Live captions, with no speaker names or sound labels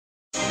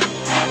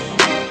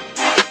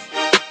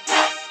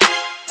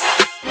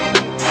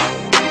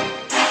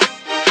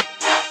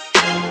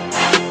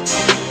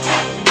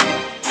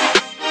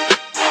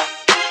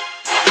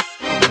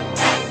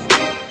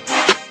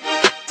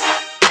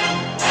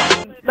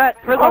That's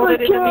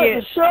resulted in a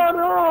mute. Shut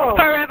up!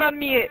 Forever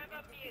mute.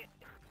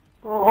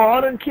 Oh,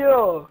 I don't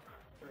care.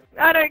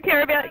 I don't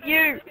care about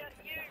you.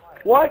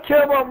 Why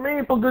care about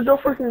me? Because you're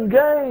freaking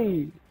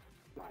gay.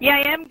 Yeah,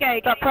 I am gay.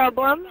 Got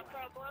problem?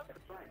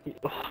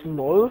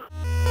 No.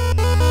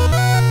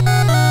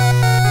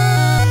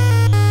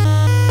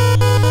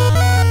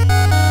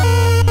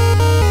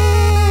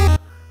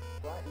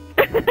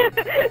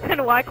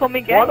 And why call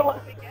me gay? Why do I?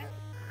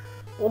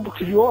 Well,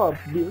 because you are,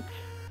 bitch.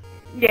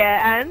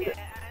 Yeah, and?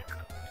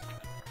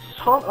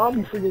 Shut up,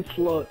 you freaking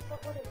slut.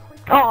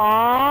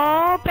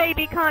 Aww,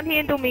 baby can't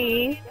handle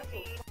me.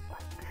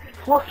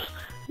 What?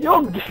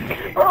 You're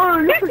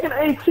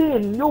freaking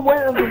 18. You're way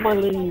under my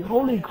league.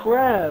 Holy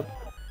crap.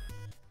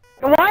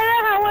 Why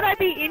the hell would I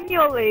be in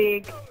your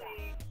league?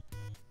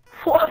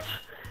 What?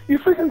 You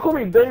freaking call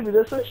me baby.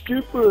 That's so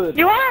stupid.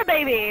 You are a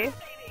baby.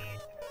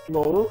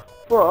 No.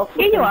 Bro,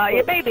 Here you are,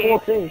 you're a baby.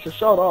 14, so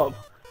shut up.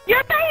 You're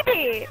a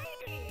baby.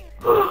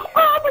 Oh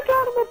my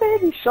god, I'm a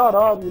baby. Shut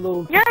up, you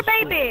little. You're a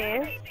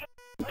baby.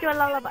 You're a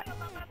lullaby.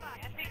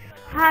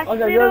 Hush,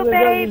 Okay, little go.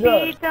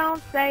 baby,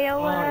 don't say a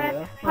word.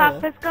 Yeah.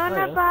 Papa's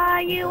gonna Yeah. buy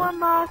you a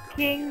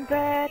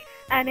mockingbird.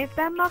 And if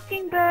that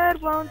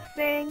mockingbird won't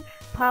sing,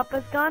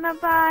 Papa's gonna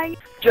buy you...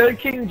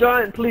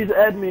 GhostGirlKem, please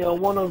add me. I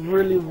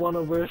really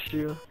wanna verse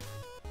you.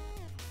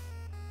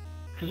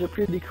 Cause you're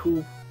pretty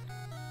cool.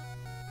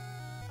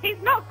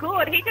 He's not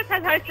good, he just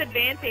has host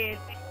advantage.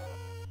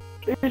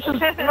 He's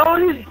just, no,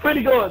 he's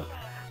pretty good.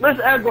 Miss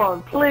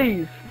Agron,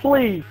 please.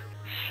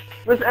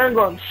 Miss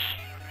Agron,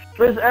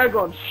 Miss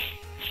Agron,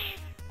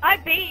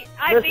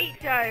 I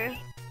beat Joe.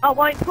 I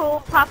won't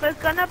pull. Papa's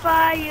gonna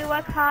buy you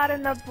a card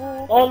in the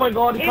book. Oh my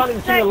god, you can't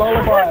even sing a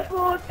lullaby.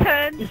 Book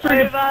turns You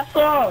freaking over.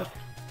 suck.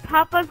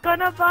 Papa's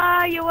gonna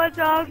buy you a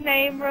dog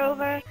named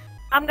Rover.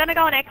 I'm gonna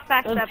go on X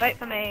Factor, vote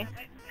for me.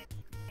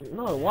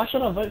 No, why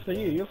should I vote for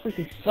you? You're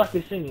freaking suck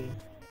at singing.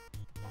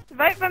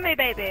 Vote for me,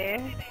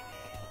 baby.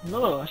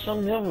 No, I shall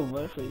never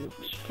vote for you.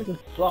 You freaking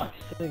suck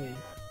singing.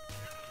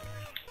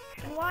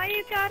 Why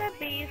you gotta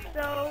be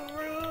so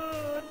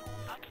rude?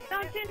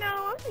 Don't you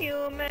know I'm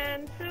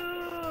human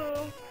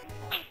too?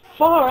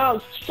 Far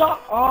out, shut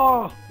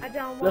up! I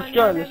don't want Let's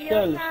go,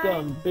 none of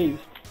I'm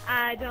beast.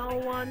 I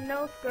don't want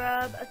no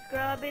scrub. A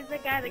scrub is a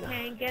guy that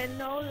can't get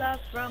no love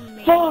from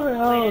me. Far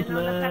out, Waiting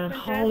on the man,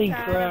 passenger holy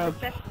side, crap.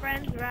 his best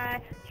friend's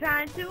right,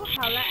 trying to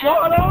holler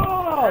Shut at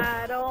up! me.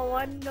 I don't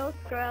want no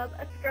scrub.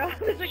 A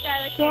scrub is a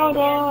guy that Shut can't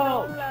get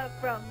up. no love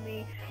from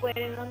me.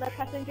 Waiting on the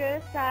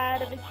passenger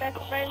side of his best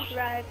friend's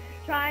ride,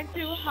 trying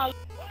to holler.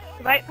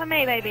 Vote for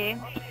me, baby.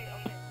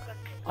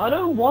 I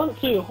don't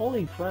want to,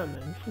 holy crap,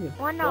 man. You freaking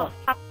Why not?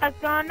 suck.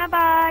 Papa's gonna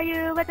buy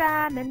you a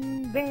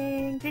diamond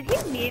ring. Did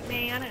he mute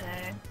me? I don't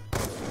know.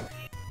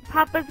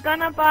 Papa's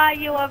gonna buy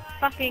you a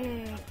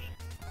fucking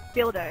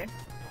dildo.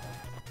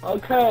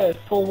 Okay,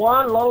 for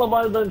one,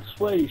 lullaby don't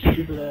sway, you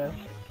stupid ass.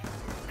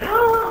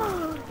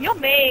 You're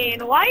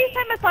mean. Why are you so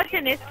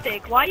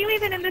misogynistic? Why are you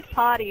even in this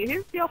party?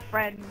 Who's your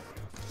friend?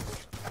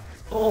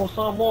 Oh,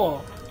 some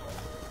more.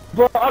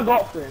 Bro, I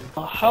got friends.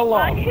 Hello.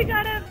 Why you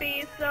gotta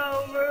be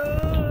so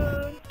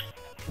rude?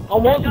 I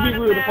want to be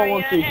rude if I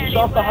want to, so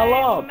shut the hell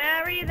up.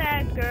 Marry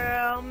that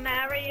girl,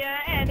 marry her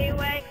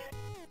anyway.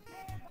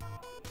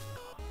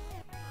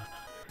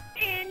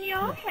 In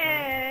your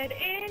head,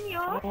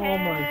 Oh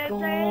my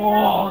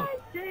god.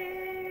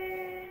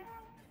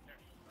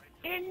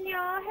 In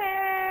your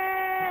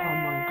head. Oh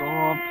my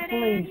god,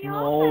 please in your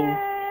no.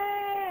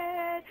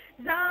 head,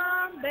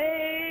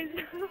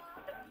 zombies.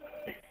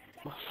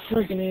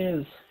 Freaking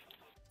is.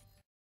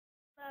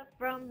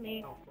 From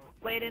me,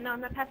 waiting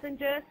on the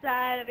passenger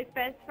side of his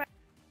best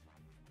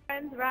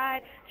friend's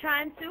ride,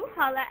 trying to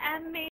holler at me.